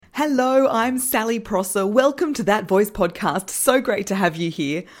Hello, I'm Sally Prosser. Welcome to That Voice podcast. So great to have you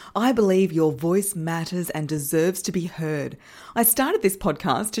here. I believe your voice matters and deserves to be heard. I started this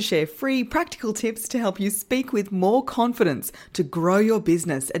podcast to share free, practical tips to help you speak with more confidence, to grow your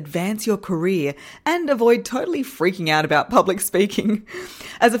business, advance your career, and avoid totally freaking out about public speaking.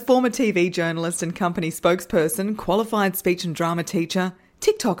 As a former TV journalist and company spokesperson, qualified speech and drama teacher,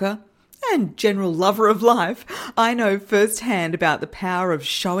 TikToker, and general lover of life, I know firsthand about the power of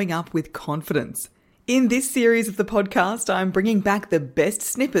showing up with confidence. In this series of the podcast, I'm bringing back the best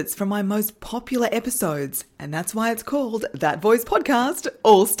snippets from my most popular episodes, and that's why it's called That Voice Podcast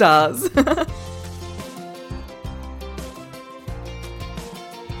All Stars.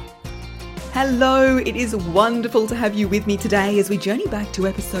 Hello, it is wonderful to have you with me today as we journey back to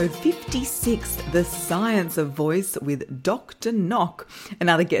episode 56, The Science of Voice with Dr. Nock,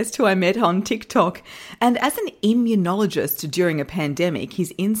 another guest who I met on TikTok. And as an immunologist during a pandemic,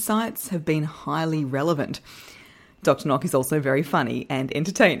 his insights have been highly relevant. Dr. Nock is also very funny and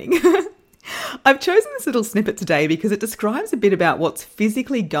entertaining. I've chosen this little snippet today because it describes a bit about what's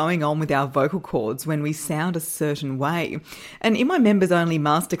physically going on with our vocal cords when we sound a certain way. And in my members-only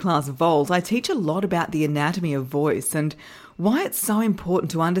masterclass Volt, I teach a lot about the anatomy of voice and why it's so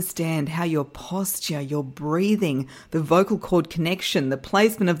important to understand how your posture, your breathing, the vocal cord connection, the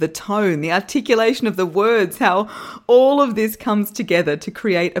placement of the tone, the articulation of the words, how all of this comes together to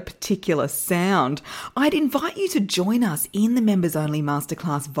create a particular sound. I'd invite you to join us in the members-only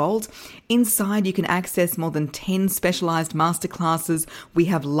masterclass Volt. Inside, you can access more than 10 specialized masterclasses. We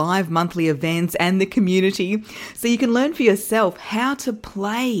have live monthly events and the community, so you can learn for yourself how to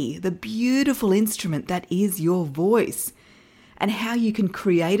play the beautiful instrument that is your voice, and how you can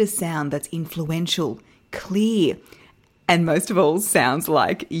create a sound that's influential, clear, and most of all, sounds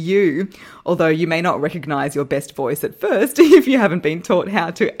like you. Although you may not recognize your best voice at first if you haven't been taught how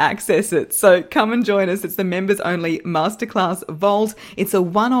to access it. So come and join us. It's the members-only masterclass Volt. It's a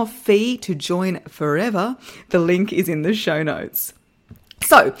one-off fee to join forever. The link is in the show notes.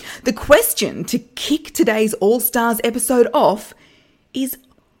 So the question to kick today's All Stars episode off is,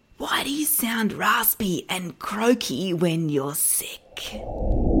 why do you sound raspy and croaky when you're sick?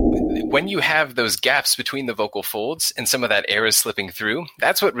 When you have those gaps between the vocal folds and some of that air is slipping through,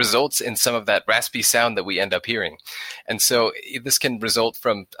 that's what results in some of that raspy sound that we end up hearing. And so this can result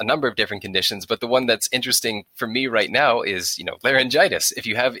from a number of different conditions, but the one that's interesting for me right now is, laryngitis. If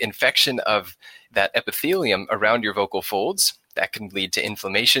you have infection of that epithelium around your vocal folds, that can lead to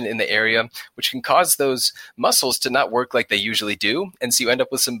inflammation in the area, which can cause those muscles to not work like they usually do. And so you end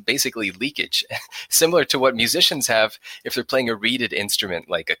up with some basically leakage, similar to what musicians have if they're playing a reeded instrument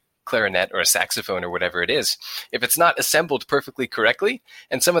like a clarinet or a saxophone or whatever it is. If it's not assembled perfectly correctly,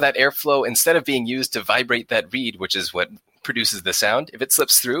 and some of that airflow, instead of being used to vibrate that reed, which is what produces the sound, if it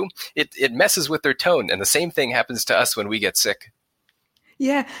slips through, it messes with their tone. And the same thing happens to us when we get sick.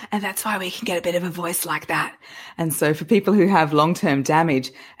 Yeah, and that's why we can get a bit of a voice like that. And so for people who have long-term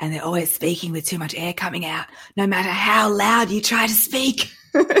damage and they're always speaking with too much air coming out, no matter how loud you try to speak,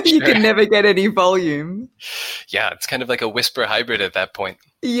 you can never get any volume. Yeah, it's kind of like a whisper hybrid at that point.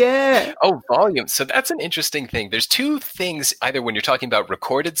 Yeah. Oh, volume. So that's an interesting thing. There's two things, either when you're talking about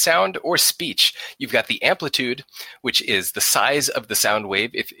recorded sound or speech. You've got the amplitude, which is the size of the sound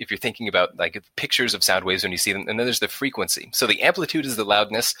wave, if you're thinking about like pictures of sound waves when you see them. And then there's the frequency. So the amplitude is the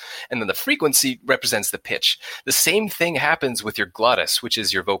loudness, and then the frequency represents the pitch. The same thing happens with your glottis, which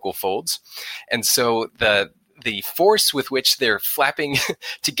is your vocal folds. And so the force with which they're flapping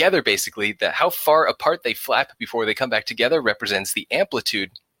together, basically, how far apart they flap before they come back together represents the amplitude.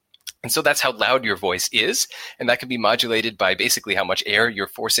 And so that's how loud your voice is. And that can be modulated by basically how much air you're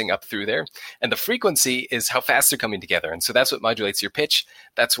forcing up through there. And the frequency is how fast they're coming together. And so that's what modulates your pitch.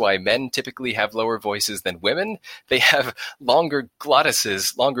 That's why men typically have lower voices than women. They have longer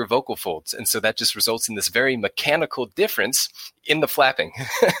glottises, longer vocal folds. And so that just results in this very mechanical difference in the flapping,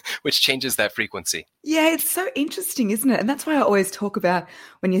 which changes that frequency. Yeah, it's so interesting, isn't it? And that's why I always talk about,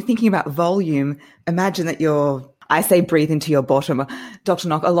 when you're thinking about volume, imagine that I say breathe into your bottom. Dr.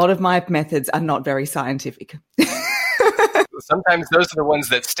 Nock, a lot of my methods are not very scientific. Sometimes those are the ones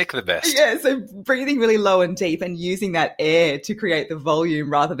that stick the best. Yeah, so breathing really low and deep and using that air to create the volume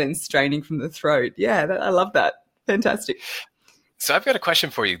rather than straining from the throat. Yeah, I love that. Fantastic. So I've got a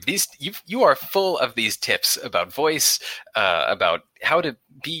question for you. You are full of these tips about voice, about how to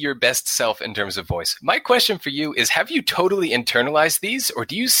be your best self in terms of voice. My question for you is, have you totally internalized these, or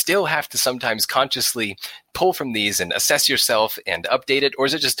do you still have to sometimes consciously pull from these and assess yourself and update it, or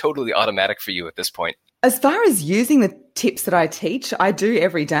is it just totally automatic for you at this point? As far as using the tips that I teach, I do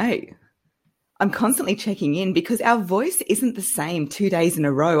every day. I'm constantly checking in because our voice isn't the same 2 days in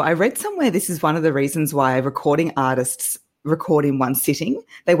a row. I read somewhere this is one of the reasons why recording artists record in one sitting.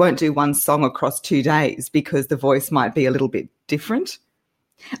 They won't do one song across 2 days because the voice might be a little bit different.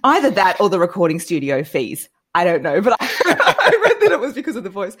 Either that or the recording studio fees. I don't know, but I read that it was because of the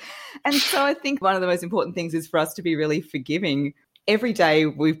voice. And so I think one of the most important things is for us to be really forgiving. Every day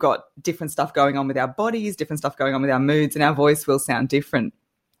we've got different stuff going on with our bodies, different stuff going on with our moods, and our voice will sound different.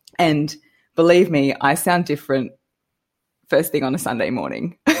 And believe me, I sound different first thing on a Sunday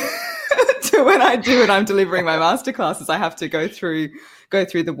morning to when I do when I'm delivering my masterclasses. I have to go through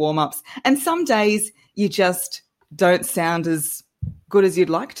the warm-ups. And some days you just don't sound as good as you'd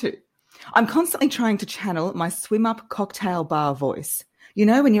like to. I'm constantly trying to channel my swim-up cocktail bar voice. You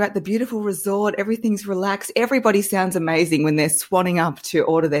know, when you're at the beautiful resort, everything's relaxed. Everybody sounds amazing when they're swanning up to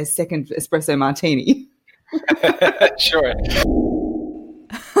order their second espresso martini. Sure.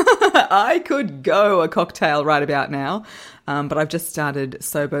 I could go a cocktail right about now, but I've just started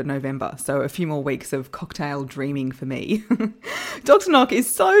Sober November, so a few more weeks of cocktail dreaming for me. Dr. Nock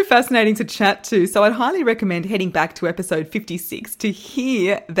is so fascinating to chat to, so I'd highly recommend heading back to episode 56 to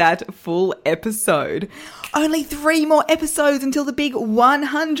hear that full episode. Only 3 more episodes until the big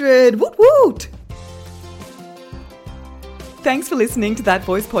 100. Woot woot! Thanks for listening to That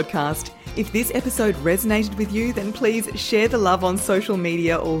Voice podcast. If this episode resonated with you, then please share the love on social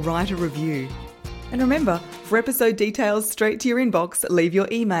media or write a review. And remember, for episode details straight to your inbox, leave your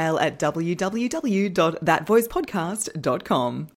email at www.thatvoicepodcast.com.